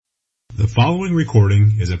The following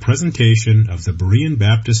recording is a presentation of the Berean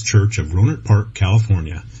Baptist Church of Rohnert Park,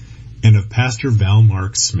 California, and of Pastor Val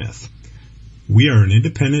Mark Smith. We are an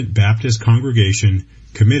independent Baptist congregation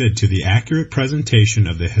committed to the accurate presentation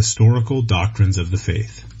of the historical doctrines of the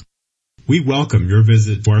faith. We welcome your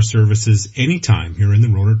visit to our services anytime here in the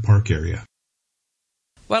Rohnert Park area.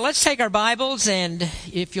 Well, let's take our Bibles, and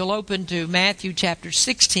if you'll open to Matthew chapter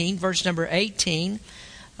 16, verse number 18,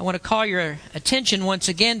 I want to call your attention once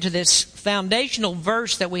again to this foundational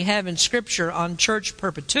verse that we have in Scripture on church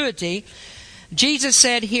perpetuity. Jesus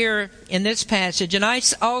said here in this passage, "And I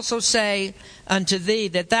also say unto thee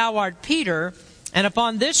that thou art Peter, and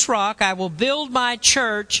upon this rock I will build my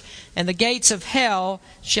church, and the gates of hell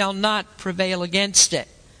shall not prevail against it."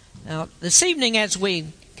 Now, this evening as we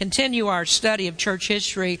continue our study of church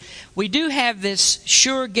history, we do have this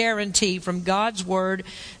sure guarantee from God's Word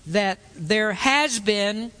that there has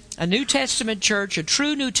been a New Testament church, a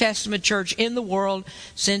true New Testament church in the world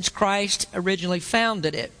since Christ originally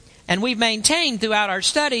founded it. And we've maintained throughout our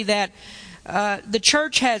study that the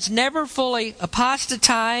church has never fully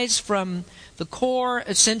apostatized from the core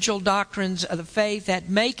essential doctrines of the faith that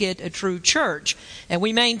make it a true church. And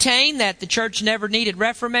we maintain that the church never needed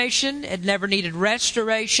reformation, it never needed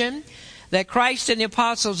restoration, that Christ and the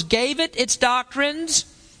apostles gave it its doctrines,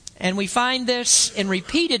 and we find this in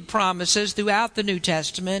repeated promises throughout the New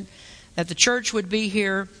Testament that the church would be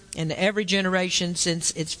here in every generation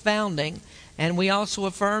since its founding. And we also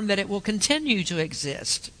affirm that it will continue to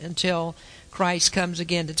exist until Christ comes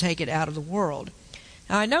again to take it out of the world.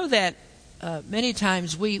 Now, I know that many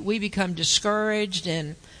times we become discouraged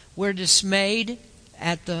and we're dismayed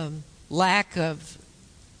at the lack of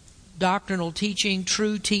doctrinal teaching,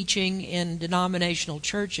 true teaching in denominational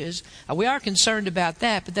churches. We are concerned about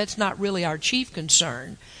that, but that's not really our chief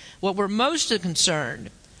concern. What we're most concerned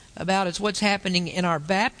about is what's happening in our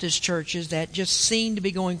Baptist churches that just seem to be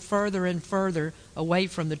going further and further away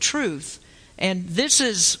from the truth. And this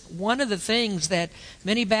is one of the things that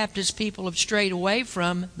many Baptist people have strayed away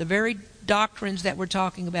from, the very doctrines that we're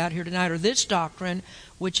talking about here tonight, or this doctrine,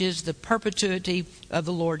 which is the perpetuity of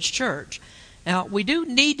the Lord's church. Now, we do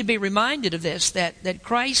need to be reminded of this, that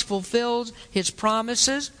Christ fulfills His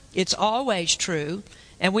promises. It's always true.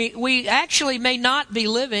 And we actually may not be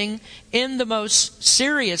living in the most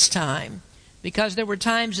serious time, because there were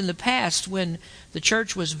times in the past when the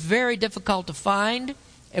church was very difficult to find.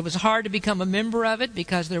 It was hard to become a member of it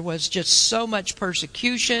because there was just so much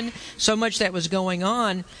persecution, so much that was going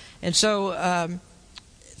on. And so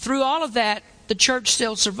through all of that, the church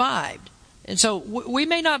still survived. And so we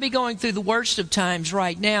may not be going through the worst of times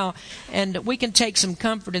right now, and we can take some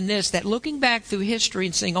comfort in this, that looking back through history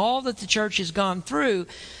and seeing all that the church has gone through,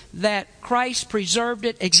 that Christ preserved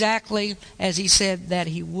it exactly as He said that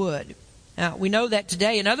He would. Now, we know that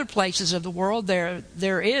today in other places of the world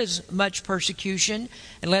there is much persecution,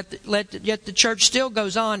 and yet the church still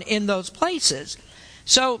goes on in those places.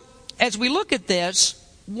 So as we look at this,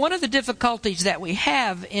 one of the difficulties that we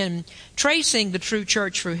have in tracing the true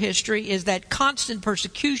church through history is that constant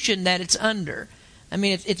persecution that it's under. I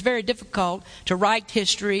mean, it's very difficult to write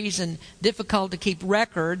histories and difficult to keep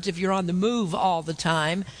records if you're on the move all the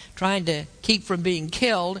time, trying to keep from being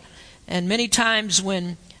killed. And many times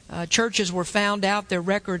when churches were found out, their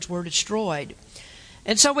records were destroyed.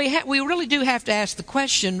 And so we really do have to ask the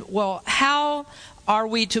question, well, how are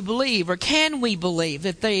we to believe, or can we believe,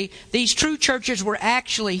 that these true churches were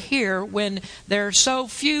actually here when there are so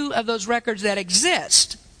few of those records that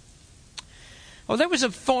exist? Well, there was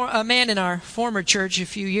a man in our former church a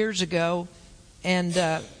few years ago, and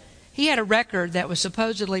he had a record that was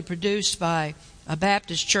supposedly produced by a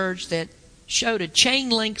Baptist church that showed a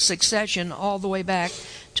chain-link succession all the way back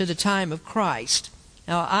to the time of Christ.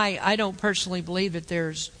 Now, I don't personally believe that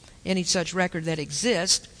there's any such record that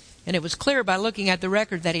exists. And it was clear by looking at the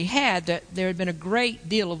record that he had that there had been a great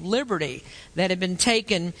deal of liberty that had been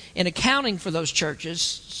taken in accounting for those churches,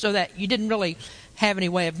 so that you didn't really have any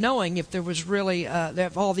way of knowing if there was really,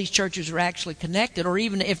 if all these churches were actually connected, or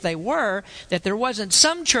even if they were, that there wasn't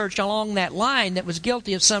some church along that line that was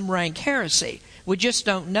guilty of some rank heresy. We just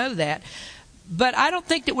don't know that. But I don't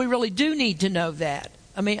think that we really do need to know that.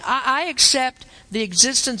 I mean, I accept the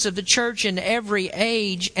existence of the church in every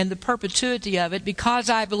age and the perpetuity of it because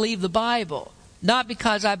I believe the Bible, not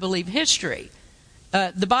because I believe history.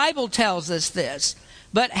 The Bible tells us this.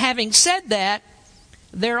 But having said that,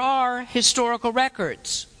 there are historical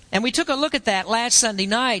records. And we took a look at that last Sunday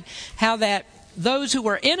night, how that those who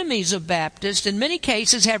were enemies of Baptists in many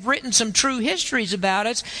cases have written some true histories about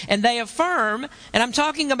us, and they affirm, and I'm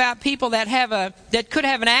talking about people that could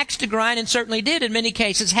have an axe to grind, and certainly did in many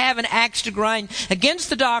cases have an axe to grind against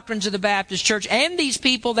the doctrines of the Baptist Church, and these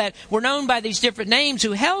people that were known by these different names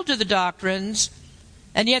who held to the doctrines,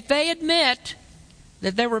 and yet they admit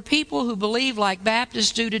that there were people who believed like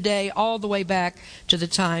Baptists do today all the way back to the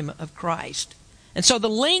time of Christ. And so the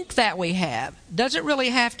link that we have doesn't really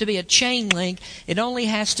have to be a chain link. It only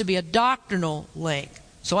has to be a doctrinal link.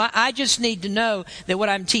 So I just need to know that what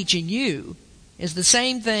I'm teaching you is the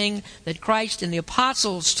same thing that Christ and the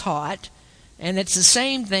apostles taught, and it's the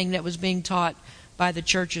same thing that was being taught by the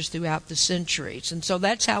churches throughout the centuries. And so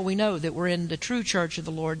that's how we know that we're in the true church of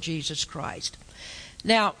the Lord Jesus Christ.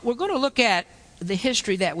 Now, we're going to look at the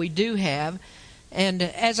history that we do have. And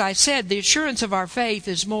as I said, the assurance of our faith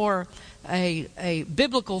is more a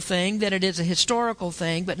biblical thing than it is a historical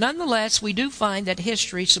thing, but nonetheless we do find that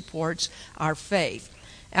history supports our faith.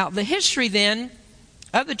 Now, the history then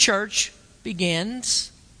of the church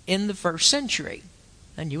begins in the first century.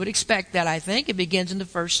 And you would expect that, I think. It begins in the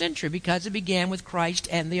first century because it began with Christ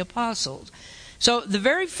and the apostles. So the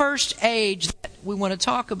very first age that we want to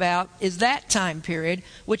talk about is that time period,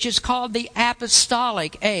 which is called the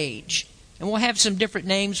apostolic age. And we'll have some different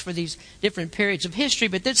names for these different periods of history,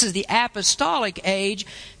 but this is the apostolic age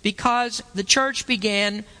because the church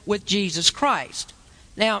began with Jesus Christ.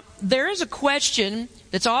 Now, there is a question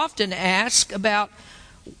that's often asked about,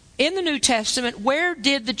 in the New Testament, where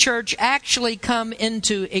did the church actually come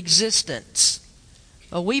into existence?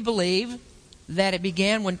 Well, we believe that it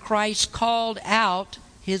began when Christ called out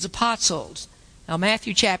his apostles. Now,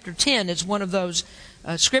 Matthew chapter 10 is one of those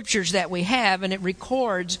scriptures that we have, and it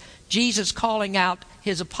records Jesus calling out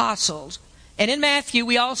his apostles. And in Matthew,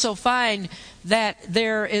 we also find that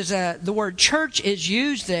there is the word church is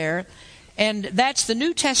used there, and that's the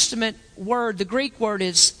New Testament word. The Greek word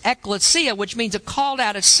is ekklesia, which means a called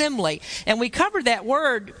out assembly. And we covered that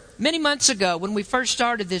word many months ago when we first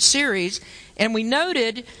started this series, and we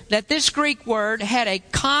noted that this Greek word had a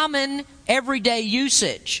common everyday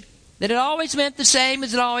usage, that it always meant the same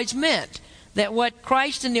as it always meant. That what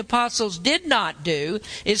Christ and the apostles did not do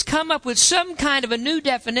is come up with some kind of a new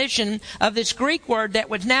definition of this Greek word that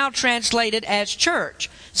was now translated as church.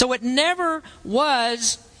 So it never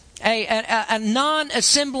was a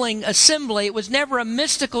non-assembling assembly. It was never a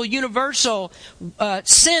mystical, universal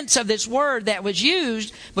sense of this word that was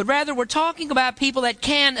used, but rather we're talking about people that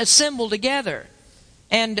can assemble together.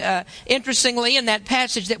 And interestingly, in that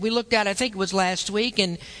passage that we looked at, I think it was last week,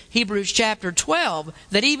 in Hebrews chapter 12,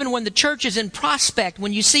 that even when the church is in prospect,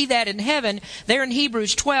 when you see that in heaven, there in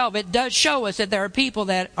Hebrews 12, it does show us that there are people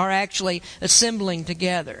that are actually assembling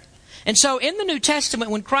together. And so in the New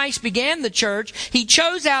Testament, when Christ began the church, he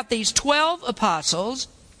chose out these 12 apostles.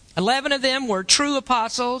 11 of them were true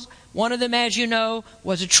apostles. One of them, as you know,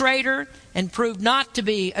 was a traitor and proved not to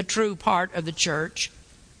be a true part of the church.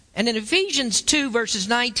 And in Ephesians 2, verses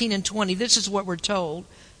 19 and 20, this is what we're told.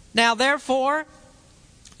 Now, therefore,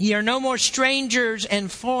 ye are no more strangers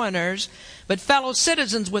and foreigners, but fellow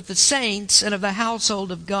citizens with the saints and of the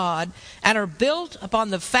household of God, and are built upon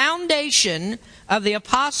the foundation of the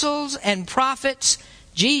apostles and prophets,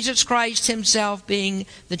 Jesus Christ himself being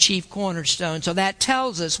the chief cornerstone. So that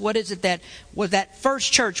tells us what is it that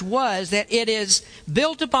first church was, that it is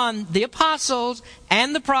built upon the apostles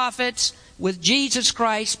and the prophets, with Jesus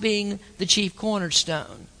Christ being the chief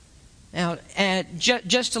cornerstone. Now,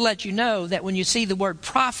 just to let you know that when you see the word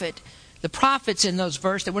prophet, the prophets in those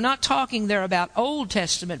verses, that we're not talking there about Old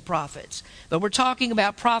Testament prophets, but we're talking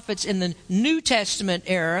about prophets in the New Testament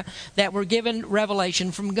era that were given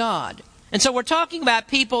revelation from God. And so we're talking about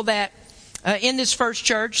people that in this first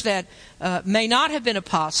church that may not have been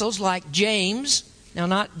apostles, like James. Now,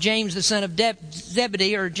 not James the son of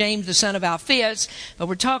Zebedee or James the son of Alphaeus, but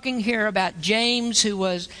we're talking here about James, who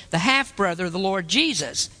was the half-brother of the Lord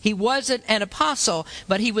Jesus. He wasn't an apostle,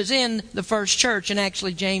 but he was in the first church, and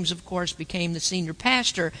actually James, of course, became the senior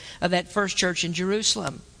pastor of that first church in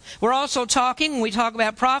Jerusalem. We're also talking, when we talk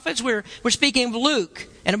about prophets, we're speaking of Luke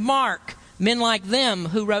and of Mark, men like them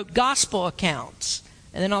who wrote gospel accounts.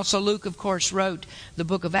 And then also Luke, of course, wrote the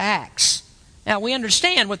book of Acts. Now, we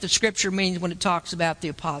understand what the Scripture means when it talks about the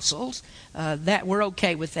apostles. That we're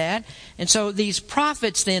okay with that. And so these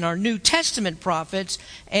prophets then are New Testament prophets,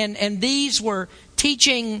 and these were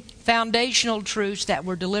teaching foundational truths that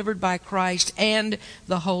were delivered by Christ and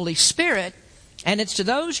the Holy Spirit. And it's to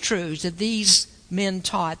those truths that these men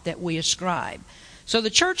taught that we ascribe. So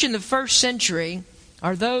the church in the first century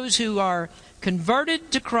are those who are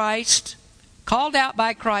converted to Christ, Called out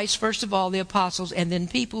by Christ, first of all, the apostles, and then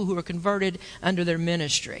people who were converted under their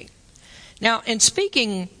ministry. Now, in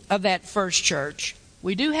speaking of that first church,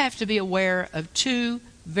 we do have to be aware of two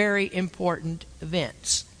very important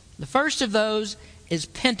events. The first of those is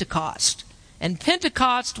Pentecost. And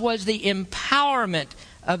Pentecost was the empowerment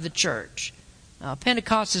of the church.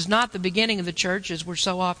 Pentecost is not the beginning of the church, as we're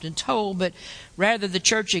so often told, but rather the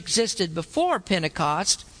church existed before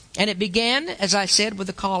Pentecost, and it began, as I said, with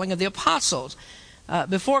the calling of the apostles.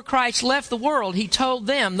 Before Christ left the world, he told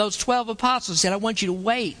them, those 12 apostles, said, I want you to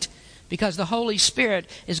wait, because the Holy Spirit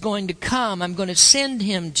is going to come. I'm going to send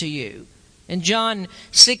him to you. In John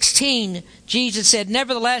 16, Jesus said,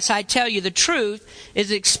 Nevertheless, I tell you the truth, it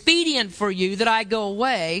is expedient for you that I go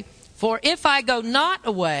away. For if I go not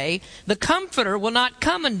away, the Comforter will not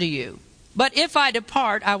come unto you. But if I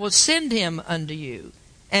depart, I will send him unto you.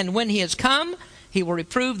 And when he has come, he will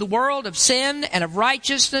reprove the world of sin and of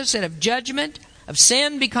righteousness and of judgment. Of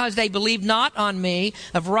sin, because they believe not on me.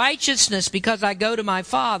 Of righteousness, because I go to my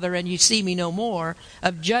Father, and you see me no more.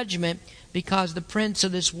 Of judgment, because the prince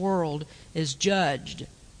of this world is judged.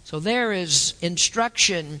 So there is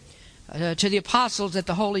instruction to the apostles that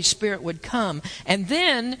the Holy Spirit would come. And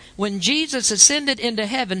then, when Jesus ascended into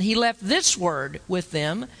heaven, he left this word with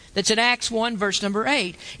them. That's in Acts 1, verse number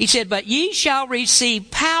 8. He said, But ye shall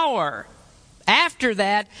receive power. After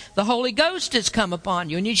that, the Holy Ghost is come upon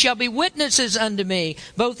you, and ye shall be witnesses unto me,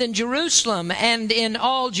 both in Jerusalem and in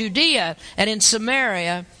all Judea and in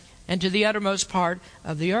Samaria and to the uttermost part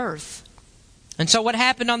of the earth. And so what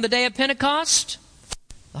happened on the day of Pentecost?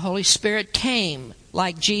 The Holy Spirit came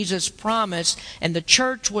like Jesus promised, and the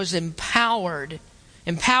church was empowered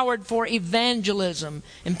for evangelism,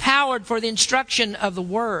 empowered for the instruction of the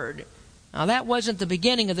Word. Now, that wasn't the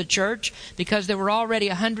beginning of the church, because there were already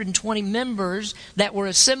 120 members that were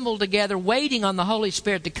assembled together waiting on the Holy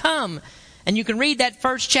Spirit to come. And you can read that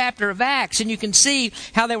first chapter of Acts, and you can see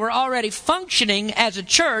how they were already functioning as a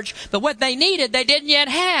church, but what they needed, they didn't yet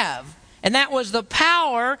have. And that was the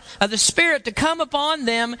power of the Spirit to come upon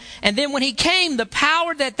them. And then when he came, the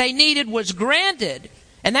power that they needed was granted.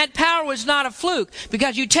 And that power was not a fluke,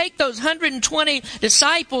 because you take those 120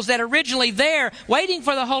 disciples that are originally there waiting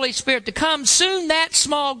for the Holy Spirit to come, soon that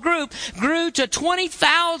small group grew to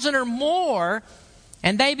 20,000 or more,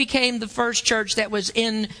 and they became the first church that was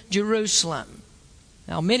in Jerusalem.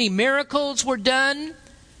 Now, many miracles were done,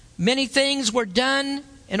 many things were done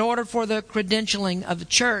in order for the credentialing of the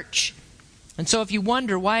church. And so if you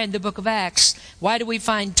wonder why in the book of Acts, why do we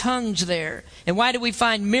find tongues there? And why do we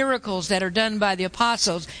find miracles that are done by the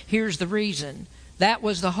apostles? Here's the reason. That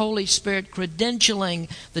was the Holy Spirit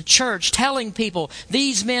credentialing the church, telling people,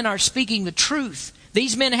 these men are speaking the truth.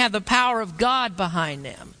 These men have the power of God behind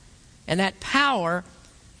them. And that power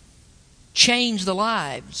changed the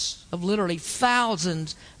lives of literally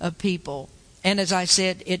thousands of people. And as I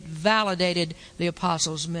said, it validated the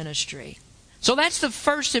apostles' ministry. So that's the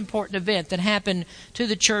first important event that happened to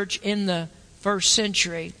the church in the first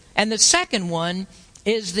century. And the second one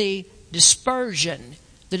is the dispersion.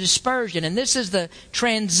 The dispersion. And this is the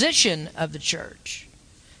transition of the church.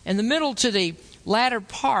 In the middle to the latter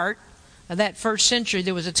part of that first century,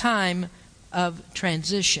 there was a time of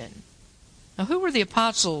transition. Now, who were the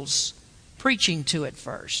apostles preaching to at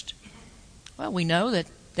first? Well, we know that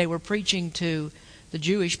they were preaching to the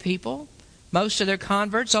Jewish people. Most of their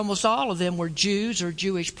converts, almost all of them, were Jews or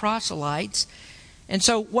Jewish proselytes. And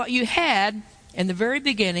so what you had in the very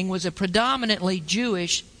beginning was a predominantly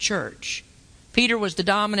Jewish church. Peter was the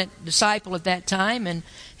dominant disciple at that time, and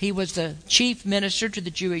he was the chief minister to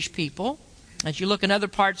the Jewish people. As you look in other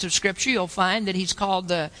parts of Scripture, you'll find that he's called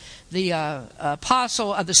the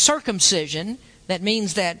apostle of the circumcision. That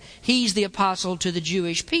means that he's the apostle to the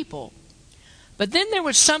Jewish people. But then there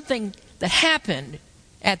was something that happened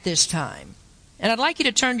at this time. And I'd like you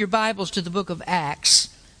to turn your Bibles to the book of Acts,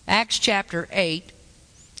 Acts chapter 8.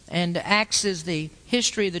 And Acts is the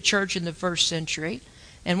history of the church in the first century.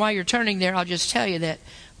 And while you're turning there, I'll just tell you that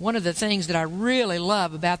one of the things that I really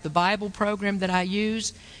love about the Bible program that I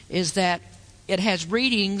use is that it has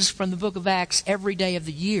readings from the book of Acts every day of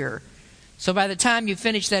the year. So by the time you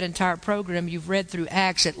finish that entire program, you've read through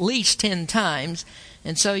Acts at least 10 times.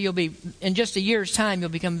 And so you'll be, in just a year's time, you'll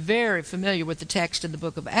become very familiar with the text in the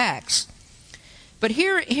book of Acts. But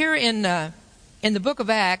here in the book of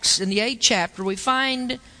Acts, in the 8th chapter, we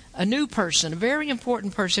find a new person, a very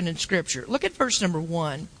important person in Scripture. Look at verse number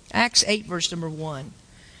 1. Acts 8, verse number 1.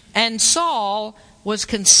 And Saul was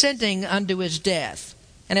consenting unto his death.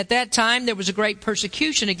 And at that time there was a great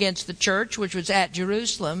persecution against the church, which was at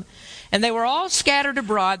Jerusalem. And they were all scattered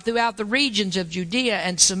abroad throughout the regions of Judea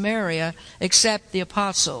and Samaria, except the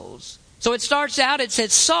apostles. So it starts out, it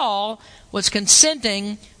says Saul was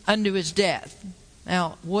consenting unto his death.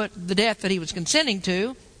 Now, what the death that he was consenting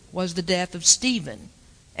to was the death of Stephen.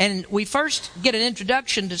 And we first get an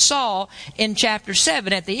introduction to Saul in chapter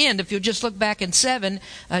 7 at the end. If you'll just look back in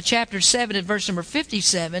chapter 7 at verse number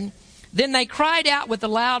 57. Then they cried out with a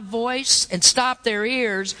loud voice and stopped their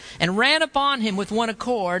ears and ran upon him with one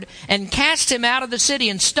accord and cast him out of the city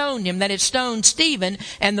and stoned him, that is, stoned Stephen.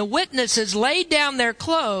 And the witnesses laid down their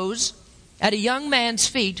clothes at a young man's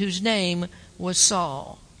feet whose name was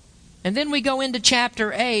Saul. And then we go into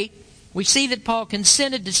chapter 8. We see that Paul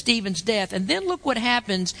consented to Stephen's death. And then look what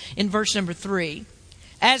happens in verse number 3.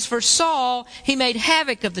 As for Saul, he made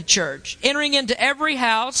havoc of the church, entering into every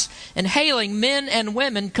house and hailing men and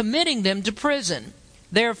women, committing them to prison.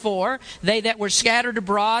 Therefore, they that were scattered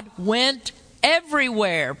abroad went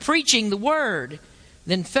everywhere, preaching the word.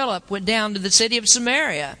 Then Philip went down to the city of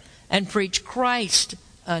Samaria and preached Christ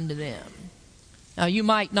unto them. Now, you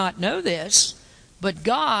might not know this, but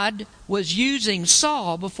God was using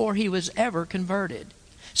Saul before he was ever converted.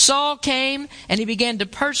 Saul came and he began to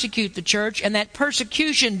persecute the church, and that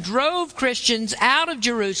persecution drove Christians out of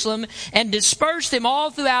Jerusalem and dispersed them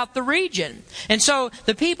all throughout the region. And so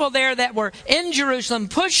the people there that were in Jerusalem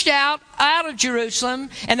pushed out of Jerusalem,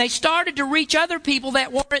 and they started to reach other people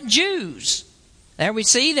that weren't Jews. There we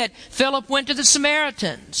see that Philip went to the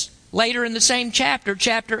Samaritans. Later in the same chapter,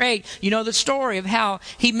 chapter 8, you know the story of how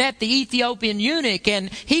he met the Ethiopian eunuch and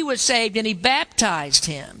he was saved and he baptized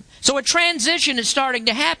him. So a transition is starting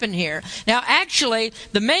to happen here. Now, actually,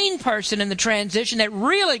 the main person in the transition that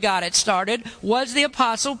really got it started was the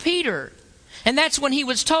Apostle Peter. And that's when he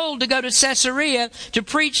was told to go to Caesarea to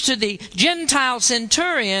preach to the Gentile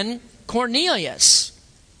centurion Cornelius.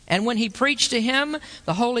 And when he preached to him,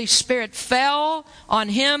 the Holy Spirit fell on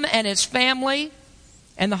him and his family.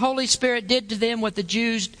 And the Holy Spirit did to them what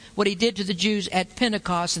he did to the Jews at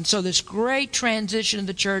Pentecost. And so this great transition of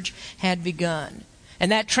the church had begun.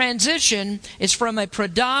 And that transition is from a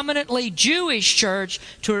predominantly Jewish church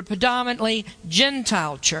to a predominantly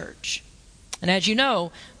Gentile church. And as you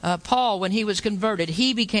know, Paul, when he was converted,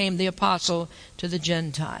 he became the apostle to the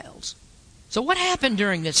Gentiles. So what happened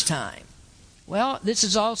during this time? Well, this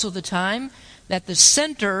is also the time that the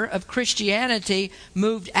center of Christianity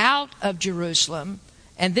moved out of Jerusalem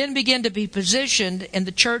and then began to be positioned in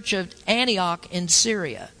the church of Antioch in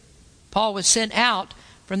Syria. Paul was sent out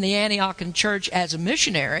from the Antiochian church as a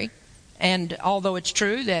missionary, and although it's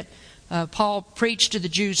true that Paul preached to the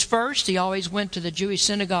Jews first, he always went to the Jewish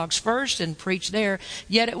synagogues first and preached there,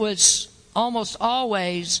 yet it was almost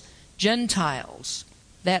always Gentiles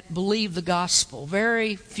that believed the gospel.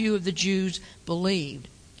 Very few of the Jews believed.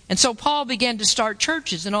 And so Paul began to start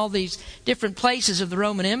churches in all these different places of the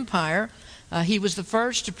Roman Empire. He was the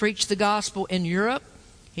first to preach the gospel in Europe.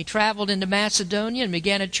 He traveled into Macedonia and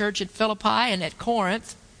began a church at Philippi and at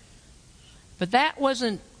Corinth. But that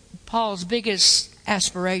wasn't Paul's biggest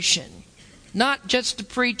aspiration. Not just to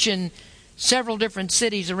preach in several different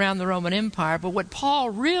cities around the Roman Empire, but what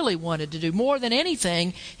Paul really wanted to do, more than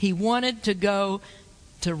anything, he wanted to go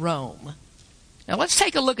to Rome. Now let's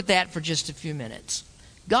take a look at that for just a few minutes.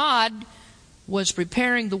 God was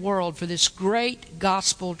preparing the world for this great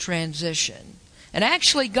gospel transition. And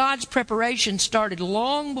actually, God's preparation started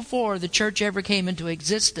long before the church ever came into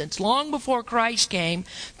existence. Long before Christ came,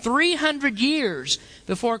 300 years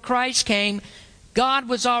before Christ came, God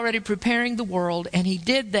was already preparing the world, and He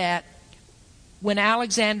did that when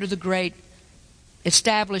Alexander the Great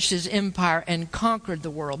established his empire and conquered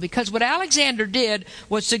the world. Because what Alexander did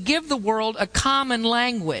was to give the world a common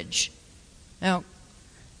language. Now,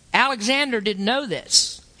 Alexander didn't know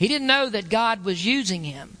this. He didn't know that God was using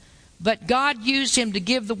him. But God used him to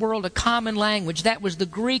give the world a common language. That was the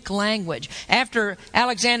Greek language. After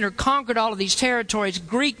Alexander conquered all of these territories,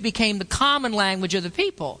 Greek became the common language of the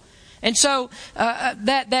people. And so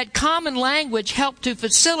that common language helped to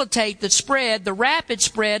facilitate the rapid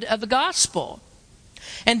spread of the gospel.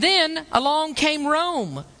 And then along came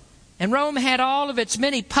Rome. And Rome had all of its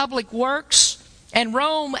many public works. And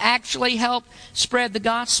Rome actually helped spread the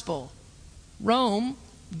gospel. Rome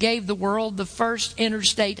gave the world the first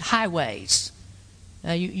interstate highways.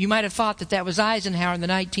 You might have thought that was Eisenhower in the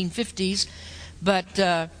 1950s,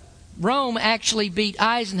 but Rome actually beat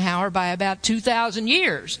Eisenhower by about 2,000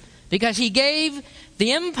 years because he gave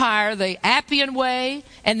the empire the Appian Way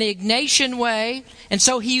and the Ignatian Way, and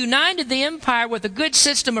so he united the empire with a good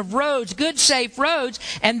system of roads, good safe roads,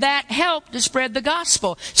 and that helped to spread the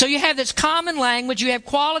gospel. So you have this common language, you have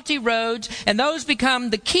quality roads, and those become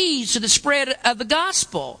the keys to the spread of the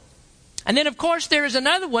gospel. And then, of course, there is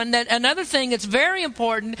another thing that's very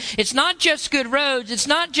important. It's not just good roads. It's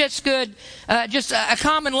not just just a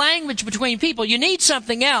common language between people. You need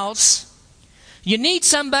something else. You need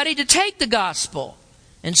somebody to take the gospel.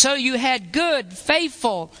 And so you had good,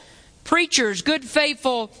 faithful preachers, good,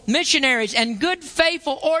 faithful missionaries, and good,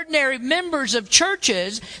 faithful, ordinary members of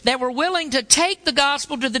churches that were willing to take the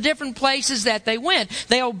gospel to the different places that they went.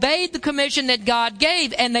 They obeyed the commission that God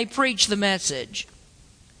gave, and they preached the message.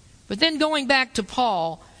 But then going back to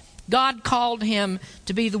Paul, God called him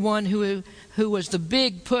to be the one who was the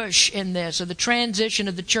big push in this, or the transition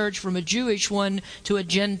of the church from a Jewish one to a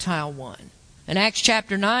Gentile one. In Acts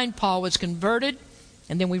chapter 9, Paul was converted.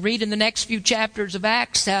 And then we read in the next few chapters of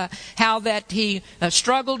Acts how that he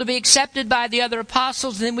struggled to be accepted by the other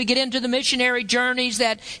apostles. And then we get into the missionary journeys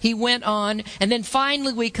that he went on. And then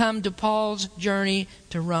finally we come to Paul's journey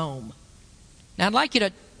to Rome. Now I'd like you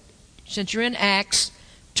to, since you're in Acts,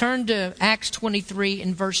 turn to Acts 23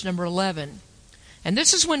 in verse number 11. And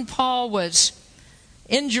this is when Paul was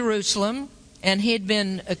in Jerusalem, and he had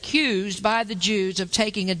been accused by the Jews of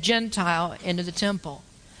taking a Gentile into the temple.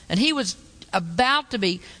 And he was about to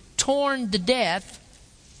be torn to death,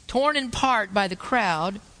 torn in part by the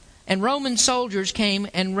crowd, and Roman soldiers came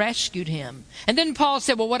and rescued him. And then Paul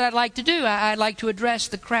said, well, what I'd like to do, I'd like to address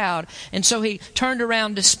the crowd. And so he turned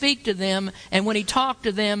around to speak to them, and when he talked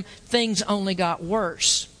to them, things only got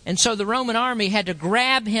worse. And so the Roman army had to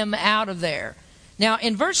grab him out of there. Now,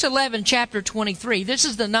 in verse 11, chapter 23, this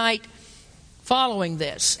is the night following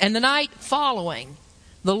this. And the night following,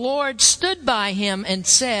 the Lord stood by him and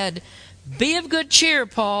said, be of good cheer,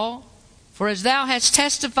 Paul, for as thou hast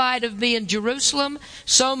testified of me in Jerusalem,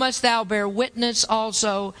 so must thou bear witness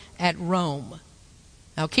also at Rome.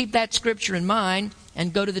 Now keep that scripture in mind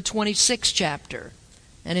and go to the 26th chapter.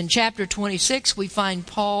 And in chapter 26, we find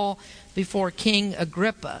Paul before King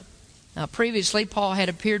Agrippa. Now previously, Paul had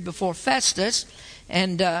appeared before Festus,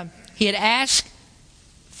 and he had asked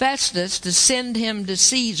Festus to send him to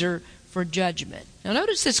Caesar for judgment. Now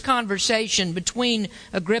notice this conversation between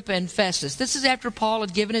Agrippa and Festus. This is after Paul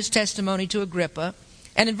had given his testimony to Agrippa.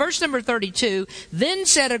 And in verse number 32, then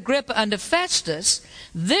said Agrippa unto Festus,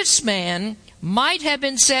 this man might have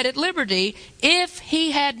been set at liberty if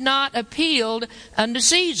he had not appealed unto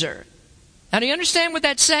Caesar. Now do you understand what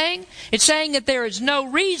that's saying? It's saying that there is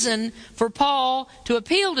no reason for Paul to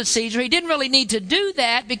appeal to Caesar. He didn't really need to do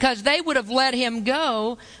that because they would have let him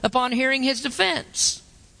go upon hearing his defense.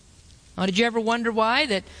 Now, did you ever wonder why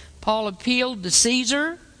that Paul appealed to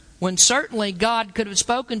Caesar when certainly God could have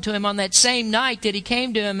spoken to him on that same night that he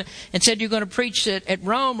came to him and said, you're going to preach at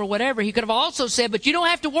Rome or whatever? He could have also said, but you don't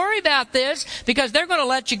have to worry about this because they're going to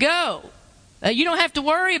let you go. You don't have to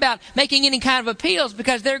worry about making any kind of appeals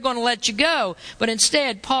because they're going to let you go. But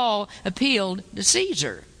instead, Paul appealed to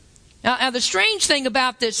Caesar. Now the strange thing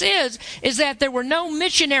about this is that there were no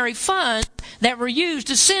missionary funds that were used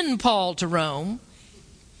to send Paul to Rome.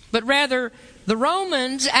 But rather, the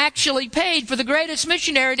Romans actually paid for the greatest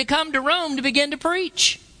missionary to come to Rome to begin to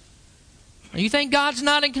preach. You think God's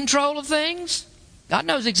not in control of things? God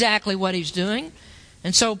knows exactly what He's doing.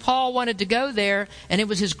 And so Paul wanted to go there, and it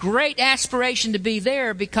was his great aspiration to be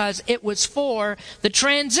there because it was for the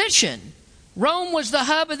transition. Rome was the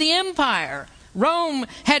hub of the empire. Rome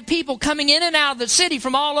had people coming in and out of the city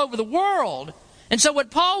from all over the world. And so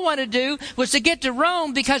what Paul wanted to do was to get to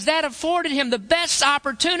Rome because that afforded him the best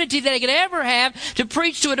opportunity that he could ever have to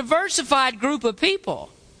preach to a diversified group of people.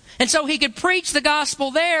 And so he could preach the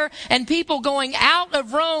gospel there, and people going out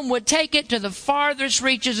of Rome would take it to the farthest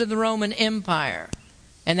reaches of the Roman Empire.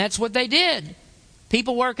 And that's what they did.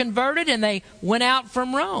 People were converted and they went out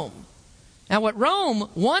from Rome. Now what Rome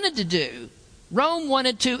wanted to do, Rome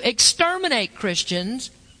wanted to exterminate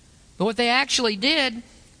Christians, but what they actually did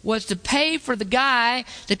was to pay for the guy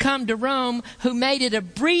to come to Rome who made it a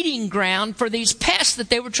breeding ground for these pests that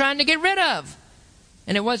they were trying to get rid of.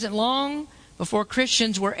 And it wasn't long before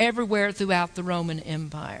Christians were everywhere throughout the Roman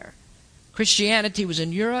Empire. Christianity was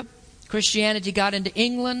in Europe. Christianity got into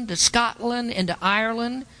England, to Scotland, into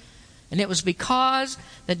Ireland. And it was because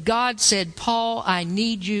that God said, Paul, I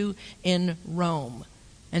need you in Rome.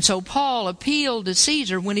 And so Paul appealed to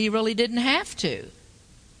Caesar when he really didn't have to.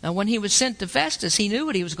 Now, when he was sent to Festus, he knew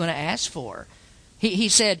what he was going to ask for. He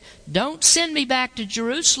said, don't send me back to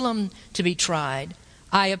Jerusalem to be tried.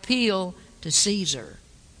 I appeal to Caesar.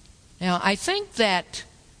 Now, I think that,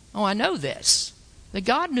 I know this, that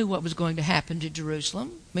God knew what was going to happen to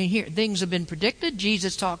Jerusalem. I mean, here, things have been predicted.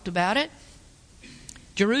 Jesus talked about it.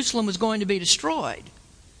 Jerusalem was going to be destroyed.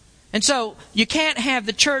 And so, you can't have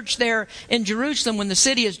the church there in Jerusalem when the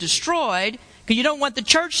city is destroyed, because you don't want the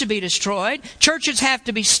church to be destroyed. Churches have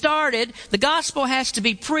to be started. The gospel has to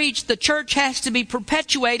be preached. The church has to be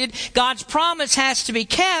perpetuated. God's promise has to be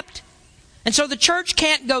kept. And so the church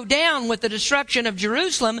can't go down with the destruction of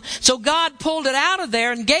Jerusalem. So God pulled it out of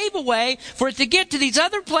there and gave a way for it to get to these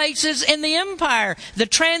other places in the empire. The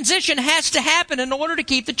transition has to happen in order to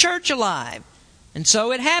keep the church alive. And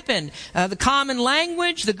so it happened. The common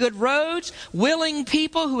language, the good roads, willing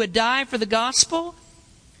people who would die for the gospel,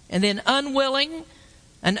 and then unwilling,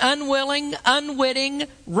 unwitting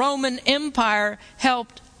Roman Empire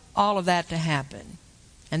helped all of that to happen.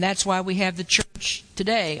 And that's why we have the church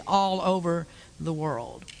today all over the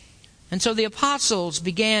world. And so the apostles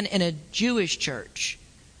began in a Jewish church,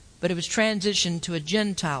 but it was transitioned to a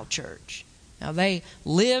Gentile church. Now they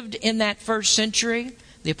lived in that first century.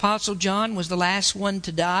 The apostle John was the last one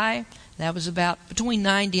to die. That was about between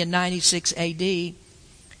 90 and 96 AD.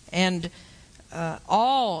 And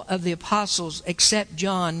all of the apostles except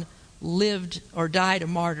John lived or died a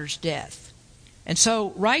martyr's death. And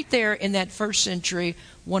so right there in that first century,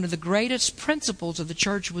 one of the greatest principles of the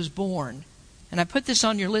church was born. And I put this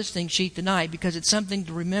on your listening sheet tonight because it's something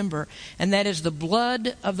to remember. And that is the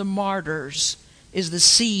blood of the martyrs is the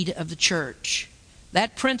seed of the church.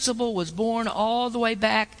 That principle was born all the way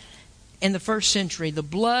back in the first century. The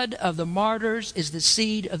blood of the martyrs is the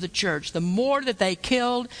seed of the church. The more that they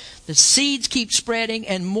killed, the seeds keep spreading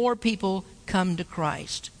and more people come to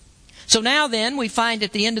Christ. So now then, we find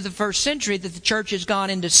at the end of the first century that the church has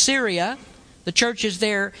gone into Syria. The church is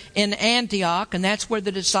there in Antioch, and that's where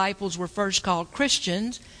the disciples were first called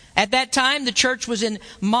Christians. At that time, the church was in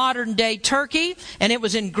modern-day Turkey, and it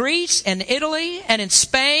was in Greece and Italy and in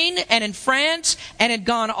Spain and in France, and had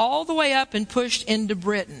gone all the way up and pushed into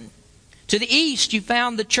Britain. To the east, you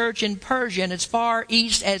found the church in Persia and as far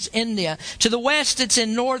east as India. To the west, it's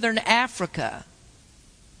in northern Africa.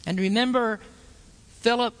 And remember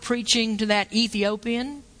Philip preaching to that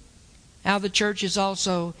Ethiopian? How the church is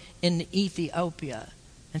also in Ethiopia.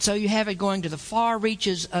 And so you have it going to the far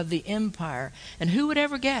reaches of the empire. And who would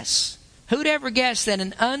ever guess? Who would ever guess that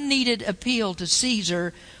an unneeded appeal to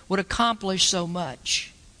Caesar would accomplish so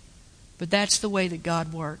much? But that's the way that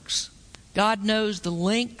God works. God knows the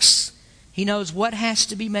links. He knows what has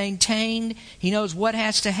to be maintained. He knows what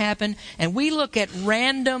has to happen. And we look at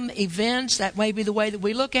random events. That may be the way that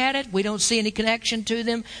we look at it. We don't see any connection to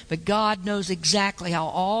them. But God knows exactly how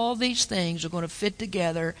all these things are going to fit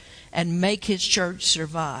together and make His church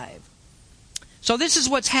survive. So this is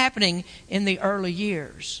what's happening in the early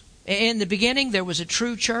years. In the beginning, there was a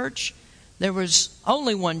true church. There was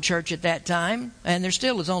only one church at that time. And there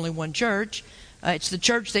still is only one church. It's the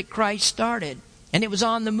church that Christ started. And it was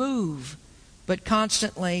on the move, but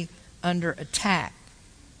constantly under attack.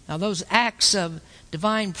 Now those acts of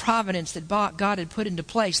divine providence that God had put into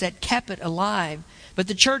place, that kept it alive. But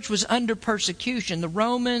the church was under persecution. The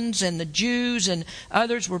Romans and the Jews and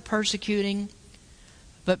others were persecuting.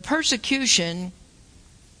 But persecution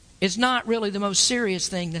is not really the most serious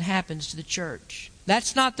thing that happens to the church.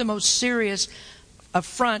 That's not the most serious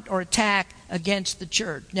affront or attack against the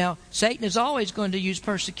church. Now, Satan is always going to use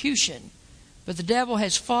persecution. But the devil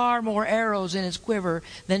has far more arrows in his quiver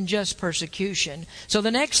than just persecution. So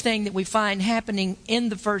the next thing that we find happening in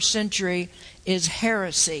the first century is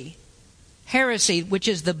heresy. Heresy, which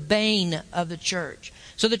is the bane of the church.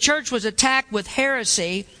 So the church was attacked with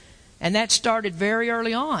heresy, and that started very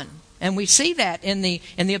early on. And we see that in the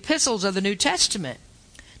epistles of the New Testament.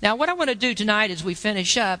 Now, what I want to do tonight as we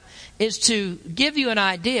finish up is to give you an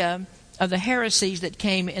idea of the heresies that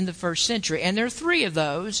came in the first century. And there are three of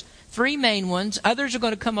those. Three main ones. Others are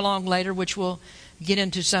going to come along later, which we'll get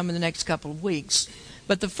into some in the next couple of weeks.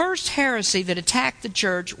 But the first heresy that attacked the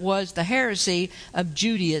church was the heresy of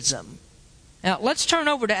Judaism. Now, let's turn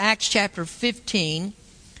over to Acts chapter 15.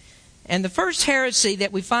 And the first heresy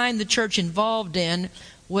that we find the church involved in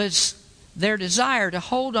was their desire to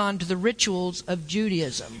hold on to the rituals of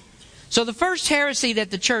Judaism. So the first heresy that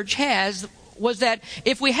the church has was that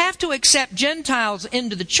if we have to accept Gentiles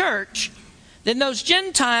into the church, then those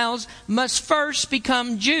Gentiles must first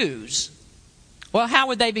become Jews. Well, how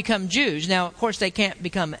would they become Jews? Now, of course, they can't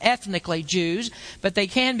become ethnically Jews, but they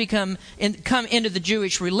can come into the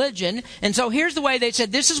Jewish religion. And so here's the way they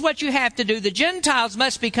said, this is what you have to do. The Gentiles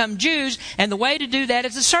must become Jews, and the way to do that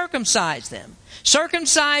is to circumcise them.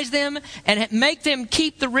 Circumcise them and make them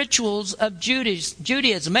keep the rituals of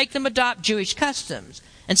Judaism. Make them adopt Jewish customs.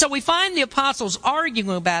 And so we find the apostles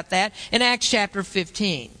arguing about that in Acts chapter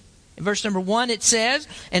 15. In verse number 1 it says,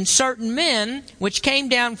 "And certain men which came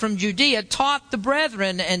down from Judea taught the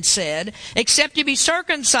brethren and said, Except ye be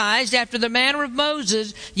circumcised after the manner of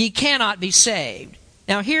Moses, ye cannot be saved."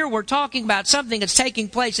 Now here we're talking about something that's taking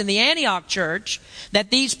place in the Antioch church, that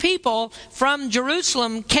these people from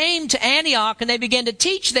Jerusalem came to Antioch and they began to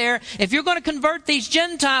teach there, if you're going to convert these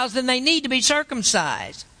Gentiles, then they need to be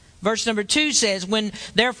circumcised. Verse number 2 says, when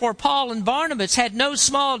therefore Paul and Barnabas had no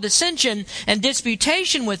small dissension and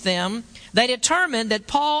disputation with them, they determined that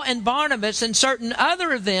Paul and Barnabas and certain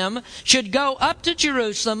other of them should go up to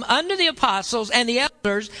Jerusalem under the apostles and the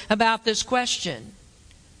elders about this question.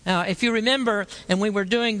 Now, if you remember, and we were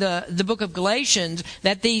doing the book of Galatians,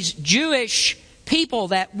 that these Jewish people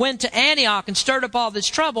that went to Antioch and stirred up all this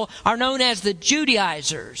trouble are known as the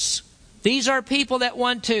Judaizers. These are people that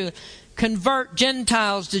want to convert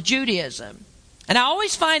Gentiles to Judaism. And I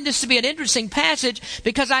always find this to be an interesting passage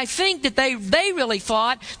because I think that they really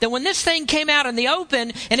thought that when this thing came out in the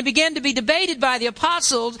open and it began to be debated by the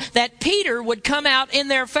apostles, that Peter would come out in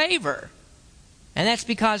their favor. And that's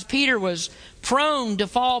because Peter was prone to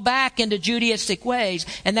fall back into Judaistic ways.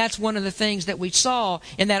 And that's one of the things that we saw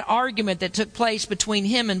in that argument that took place between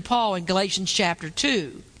him and Paul in Galatians chapter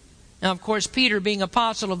 2. Now, of course, Peter, being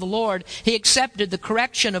apostle of the Lord, he accepted the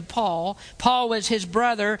correction of Paul. Paul was his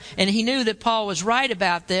brother, and he knew that Paul was right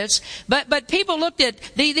about this. But people looked at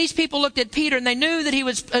these people looked at Peter, and they knew that he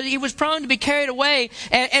was prone to be carried away,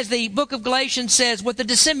 as the book of Galatians says, with the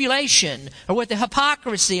dissimulation or with the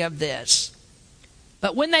hypocrisy of this.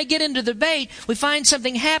 But when they get into the debate, we find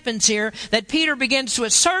something happens here, that Peter begins to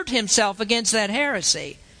assert himself against that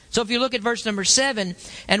heresy. So if you look at verse number 7,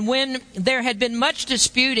 and when there had been much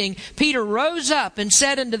disputing, Peter rose up and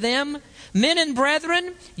said unto them, Men and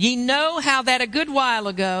brethren, ye know how that a good while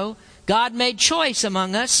ago God made choice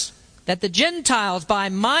among us, that the Gentiles by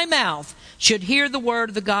my mouth should hear the word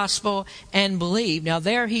of the gospel and believe. Now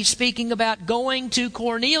there he's speaking about going to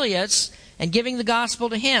Cornelius and giving the gospel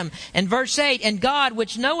to him. And verse 8, And God,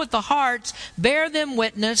 which knoweth the hearts, bear them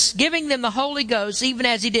witness, giving them the Holy Ghost, even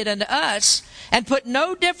as he did unto us, and put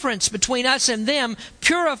no difference between us and them,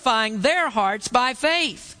 purifying their hearts by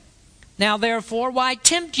faith. Now therefore, why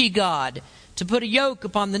tempt ye God to put a yoke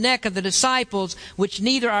upon the neck of the disciples, which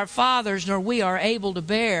neither our fathers nor we are able to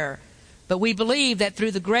bear? But we believe that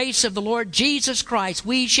through the grace of the Lord Jesus Christ,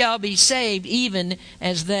 we shall be saved, even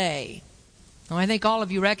as they. Now, I think all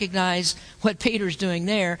of you recognize what Peter's doing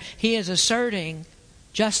there. He is asserting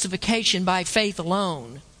justification by faith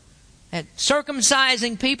alone. That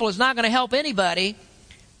circumcising people is not going to help anybody,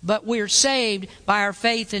 but we're saved by our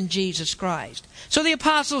faith in Jesus Christ. So the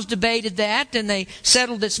apostles debated that, and they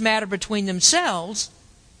settled this matter between themselves.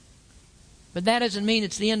 But that doesn't mean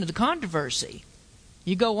it's the end of the controversy.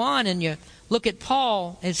 You go on and you look at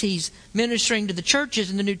Paul as he's ministering to the churches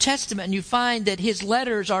in the New Testament, and you find that his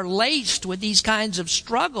letters are laced with these kinds of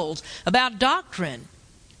struggles about doctrine.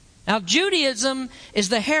 Now, Judaism is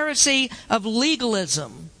the heresy of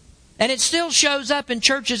legalism, and it still shows up in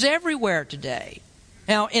churches everywhere today.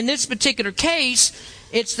 Now, in this particular case,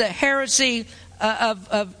 it's the heresy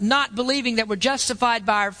of not believing that we're justified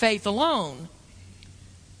by our faith alone.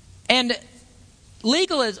 And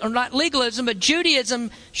legalism, or not legalism, but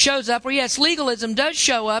Judaism shows up, or yes, legalism does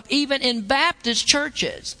show up even in Baptist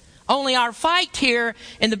churches. Only our fight here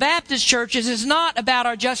in the Baptist churches is not about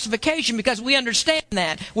our justification, because we understand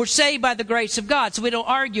that. We're saved by the grace of God, so we don't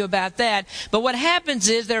argue about that. But what happens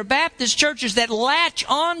is there are Baptist churches that latch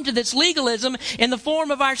on to this legalism in the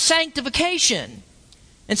form of our sanctification.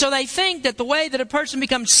 And so they think that the way that a person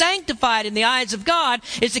becomes sanctified in the eyes of God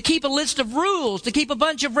is to keep a list of rules, to keep a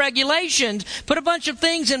bunch of regulations, put a bunch of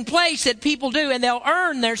things in place that people do, and they'll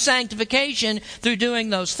earn their sanctification through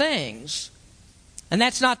doing those things. And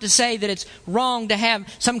that's not to say that it's wrong to have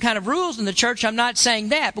some kind of rules in the church. I'm not saying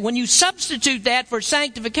that. But when you substitute that for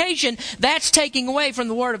sanctification, that's taking away from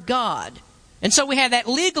the Word of God. And so we have that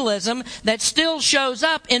legalism that still shows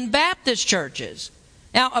up in Baptist churches.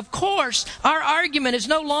 Now, of course, our argument is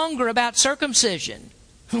no longer about circumcision.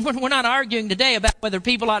 We're not arguing today about whether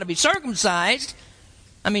people ought to be circumcised.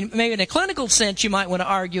 I mean, maybe in a clinical sense you might want to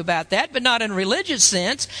argue about that, but not in a religious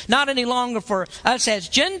sense, not any longer for us as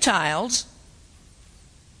Gentiles.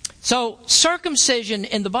 So circumcision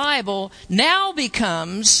in the Bible now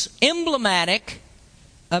becomes emblematic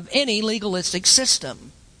of any legalistic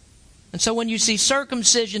system. And so when you see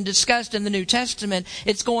circumcision discussed in the New Testament,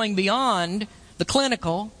 it's going beyond the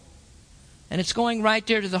clinical, and it's going right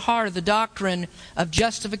there to the heart of the doctrine of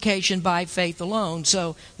justification by faith alone.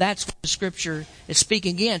 So that's what the Scripture is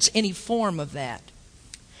speaking against, any form of that.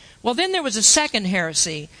 Well, then there was a second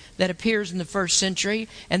heresy that appears in the first century,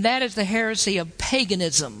 and that is the heresy of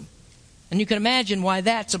paganism. And you can imagine why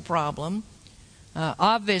that's a problem.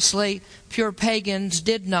 Obviously, pure pagans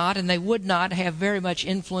did not, and they would not have very much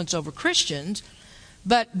influence over Christians.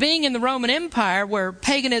 But being in the Roman Empire, where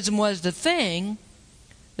paganism was the thing,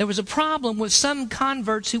 there was a problem with some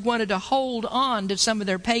converts who wanted to hold on to some of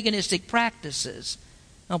their paganistic practices.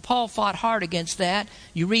 Now, Paul fought hard against that.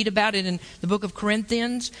 You read about it in the book of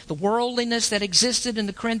Corinthians, the worldliness that existed in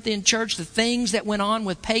the Corinthian church, the things that went on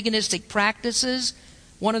with paganistic practices.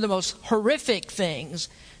 One of the most horrific things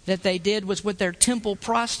that they did was with their temple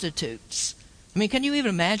prostitutes. I mean, can you even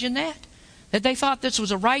imagine that? That they thought this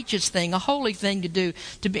was a righteous thing, a holy thing to do,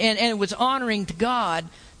 and it was honoring to God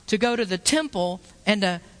to go to the temple and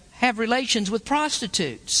to have relations with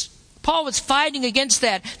prostitutes. Paul was fighting against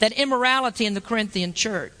that immorality in the Corinthian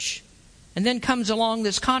church. And then comes along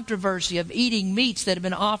this controversy of eating meats that have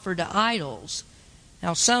been offered to idols.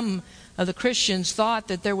 Now, some of the Christians thought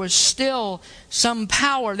that there was still some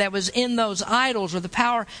power that was in those idols, or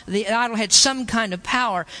the idol had some kind of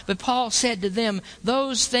power. But Paul said to them,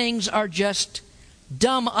 those things are just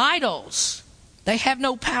dumb idols. They have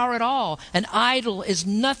no power at all. An idol is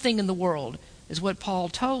nothing in the world, is what Paul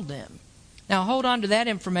told them. Now, hold on to that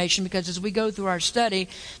information, because as we go through our study,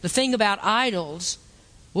 the thing about idols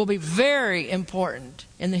will be very important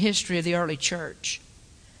in the history of the early church.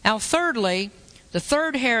 Now, thirdly, the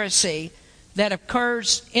third heresy that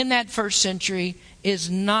occurs in that first century is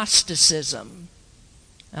Gnosticism.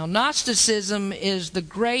 Now, Gnosticism is the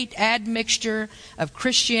great admixture of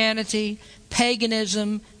Christianity,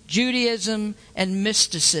 paganism, Judaism, and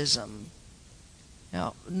mysticism.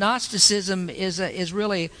 Now, Gnosticism is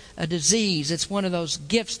really a disease. It's one of those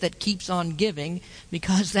gifts that keeps on giving,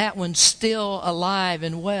 because that one's still alive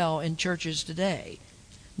and well in churches today.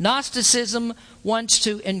 Gnosticism wants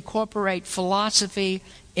to incorporate philosophy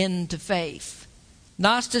into faith.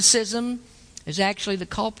 Gnosticism is actually the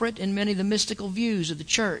culprit in many of the mystical views of the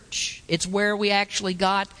church. It's where we actually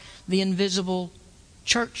got the invisible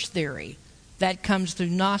church theory. That comes through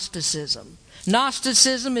Gnosticism.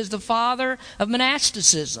 Gnosticism is the father of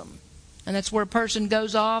monasticism. And that's where a person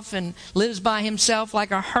goes off and lives by himself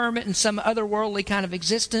like a hermit in some otherworldly kind of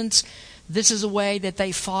existence. This is a way that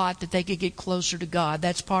they thought that they could get closer to God.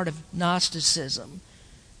 That's part of Gnosticism.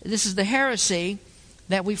 This is the heresy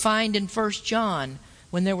that we find in 1 John,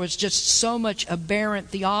 when there was just so much aberrant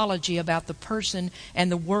theology about the person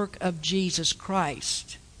and the work of Jesus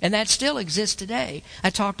Christ. And that still exists today. I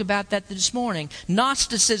talked about that this morning.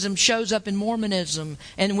 Gnosticism shows up in Mormonism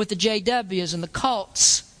and with the JWs and the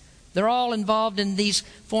cults. They're all involved in these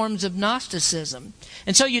forms of Gnosticism.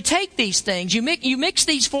 And so you take these things, you mix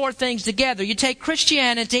these four things together. You take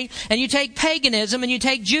Christianity, and you take paganism, and you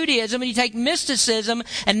take Judaism, and you take mysticism,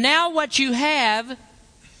 and now what you have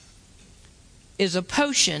is a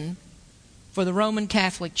potion for the Roman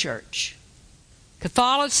Catholic Church.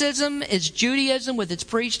 Catholicism is Judaism with its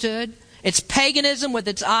priesthood. It's paganism with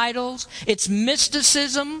its idols. It's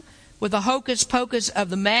mysticism with the hocus pocus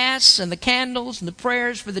of the Mass and the candles and the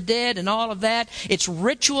prayers for the dead and all of that. It's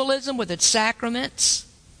ritualism with its sacraments.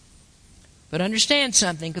 But understand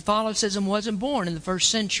something. Catholicism wasn't born in the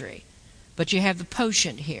first century. But you have the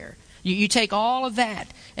potion here. You take all of that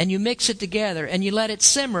and you mix it together and you let it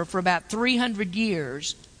simmer for about 300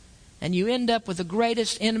 years. And you end up with the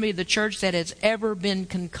greatest enemy of the church that has ever been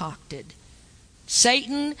concocted.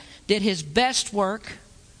 Satan did his best work,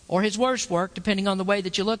 or his worst work, depending on the way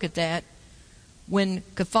that you look at that, when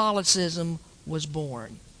Catholicism was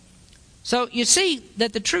born. So you see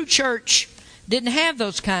that the true church didn't have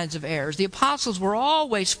those kinds of errors. The apostles were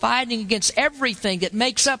always fighting against everything that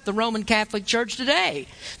makes up the Roman Catholic Church today.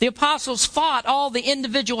 The apostles fought all the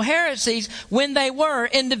individual heresies when they were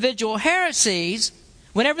individual heresies.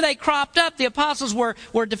 Whenever they cropped up, the apostles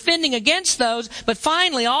were defending against those. But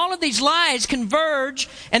finally, all of these lies converge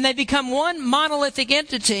and they become one monolithic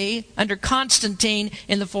entity under Constantine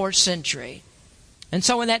in the 4th century. And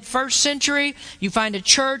so in that 1st century, you find a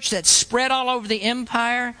church that's spread all over the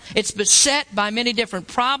empire. It's beset by many different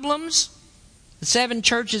problems. The 7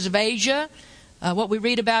 churches of Asia, what we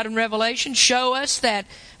read about in Revelation, show us that,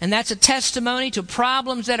 and that's a testimony to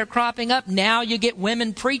problems that are cropping up. Now you get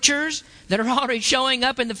women preachers that are already showing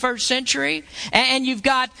up in the 1st century. And you've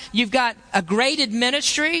got a graded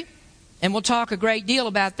ministry, and we'll talk a great deal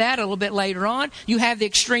about that a little bit later on. You have the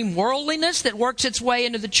extreme worldliness that works its way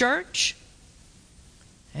into the church.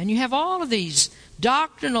 And you have all of these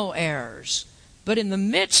doctrinal errors. But in the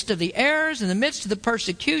midst of the errors, in the midst of the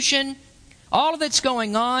persecution, all of that's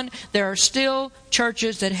going on, there are still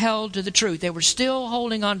churches that held to the truth. They were still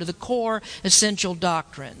holding on to the core essential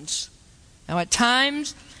doctrines. Now, at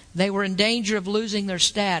times, they were in danger of losing their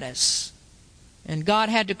status. And God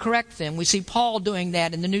had to correct them. We see Paul doing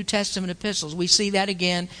that in the New Testament epistles. We see that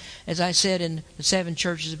again, as I said, in the 7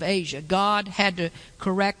 churches of Asia. God had to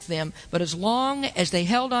correct them. But as long as they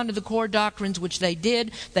held on to the core doctrines, which they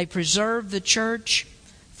did, they preserved the church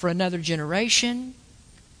for another generation,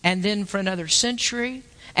 and then for another century,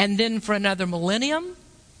 and then for another millennium,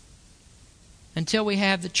 until we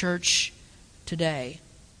have the church today.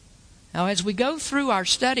 Now, as we go through our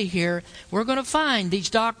study here, we're going to find these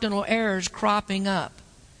doctrinal errors cropping up.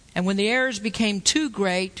 And when the errors became too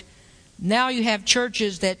great, now you have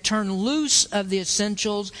churches that turn loose of the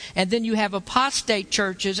essentials, and then you have apostate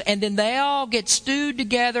churches, and then they all get stewed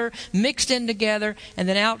together, mixed in together, and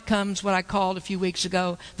then out comes what I called a few weeks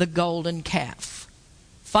ago the golden calf.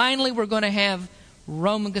 Finally, we're going to have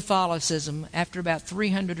Roman Catholicism after about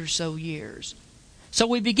 300 or so years. So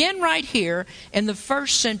we begin right here in the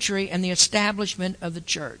 1st century and the establishment of the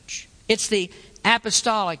church. It's the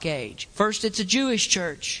apostolic age. First it's a Jewish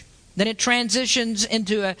church. Then it transitions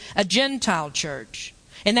into a Gentile church.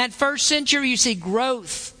 In that 1st century you see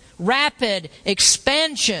growth, rapid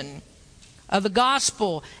expansion of the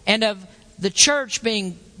gospel and of the church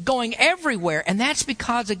going everywhere. And that's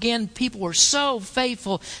because, again, people were so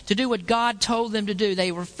faithful to do what God told them to do.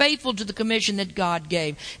 They were faithful to the commission that God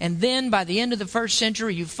gave. And then by the end of the 1st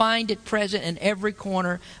century, you find it present in every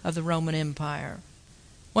corner of the Roman Empire.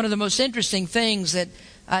 One of the most interesting things that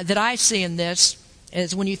I see in this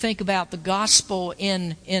is when you think about the gospel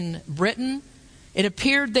in Britain, it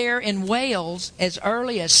appeared there in Wales as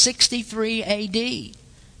early as 63 A.D.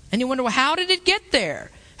 And you wonder, well, how did it get there?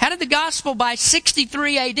 How did the gospel by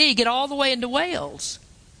 63 A.D. get all the way into Wales?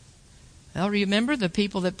 Well, remember the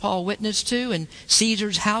people that Paul witnessed to in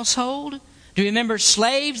Caesar's household? Do you remember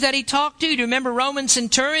slaves that he talked to? Do you remember Roman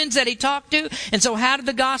centurions that he talked to? And so how did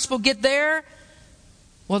the gospel get there?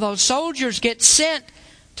 Well, those soldiers get sent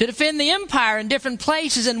to defend the empire in different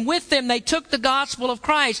places, and with them they took the gospel of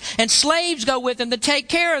Christ. And slaves go with them to take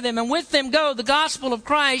care of them, and with them go the gospel of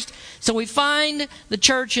Christ. So we find the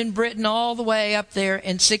church in Britain all the way up there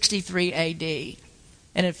in 63 A.D.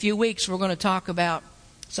 And in a few weeks we're going to talk about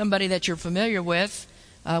somebody that you're familiar with.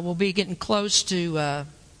 We'll be getting close to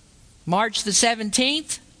March the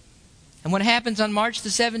 17th. And what happens on March the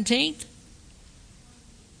 17th?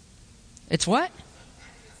 It's what?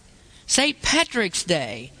 St. Patrick's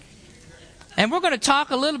Day. And we're going to talk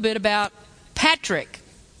a little bit about Patrick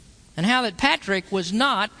and how that Patrick was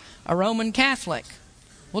not a Roman Catholic.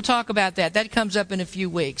 We'll talk about that. That comes up in a few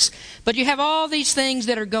weeks. But you have all these things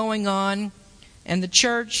that are going on, and the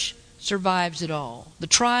church survives it all. The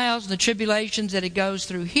trials and the tribulations that it goes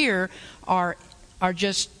through here are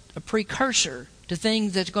just a precursor to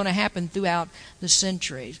things that's going to happen throughout the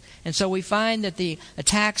centuries. And so we find that the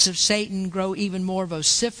attacks of Satan grow even more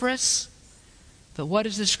vociferous. But what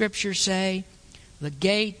does the Scripture say? The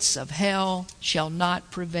gates of hell shall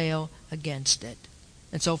not prevail against it.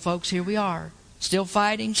 And so, folks, here we are. Still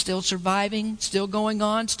fighting, still surviving, still going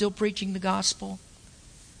on, still preaching the gospel.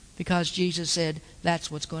 Because Jesus said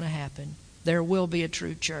that's what's going to happen. There will be a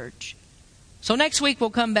true church. So next week we'll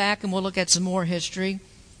come back and we'll look at some more history.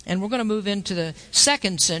 And we're going to move into the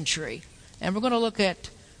 2nd century. And we're going to look at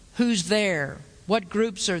who's there, what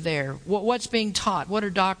groups are there, what's being taught, what are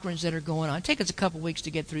doctrines that are going on. It'll take us a couple weeks to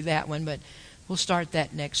get through that one, but we'll start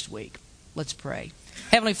that next week. Let's pray.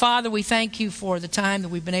 Heavenly Father, we thank you for the time that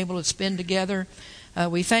we've been able to spend together.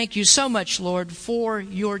 We thank you so much, Lord, for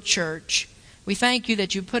your church. We thank you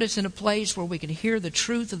that you put us in a place where we can hear the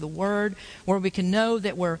truth of the Word, where we can know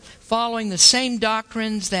that we're following the same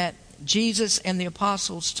doctrines that Jesus and the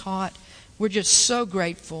apostles taught. We're just so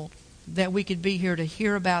grateful that we could be here to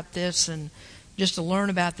hear about this and just to learn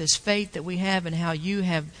about this faith that we have and how you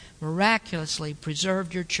have miraculously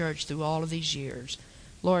preserved your church through all of these years.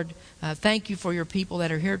 Lord, thank you for your people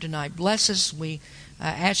that are here tonight. Bless us. We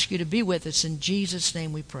ask you to be with us. In Jesus'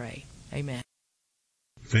 name we pray. Amen.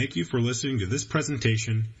 Thank you for listening to this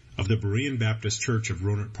presentation of the Berean Baptist Church of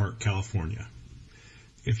Rohnert Park, California.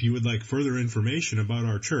 If you would like further information about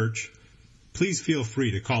our church, please feel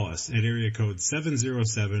free to call us at area code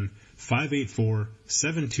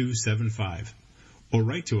 707-584-7275 or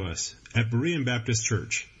write to us at Berean Baptist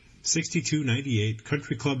Church, 6298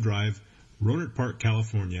 Country Club Drive, Rohnert Park,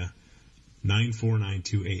 California,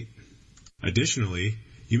 94928. Additionally,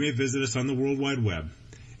 you may visit us on the World Wide Web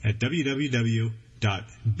at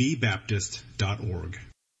www.bbaptist.org.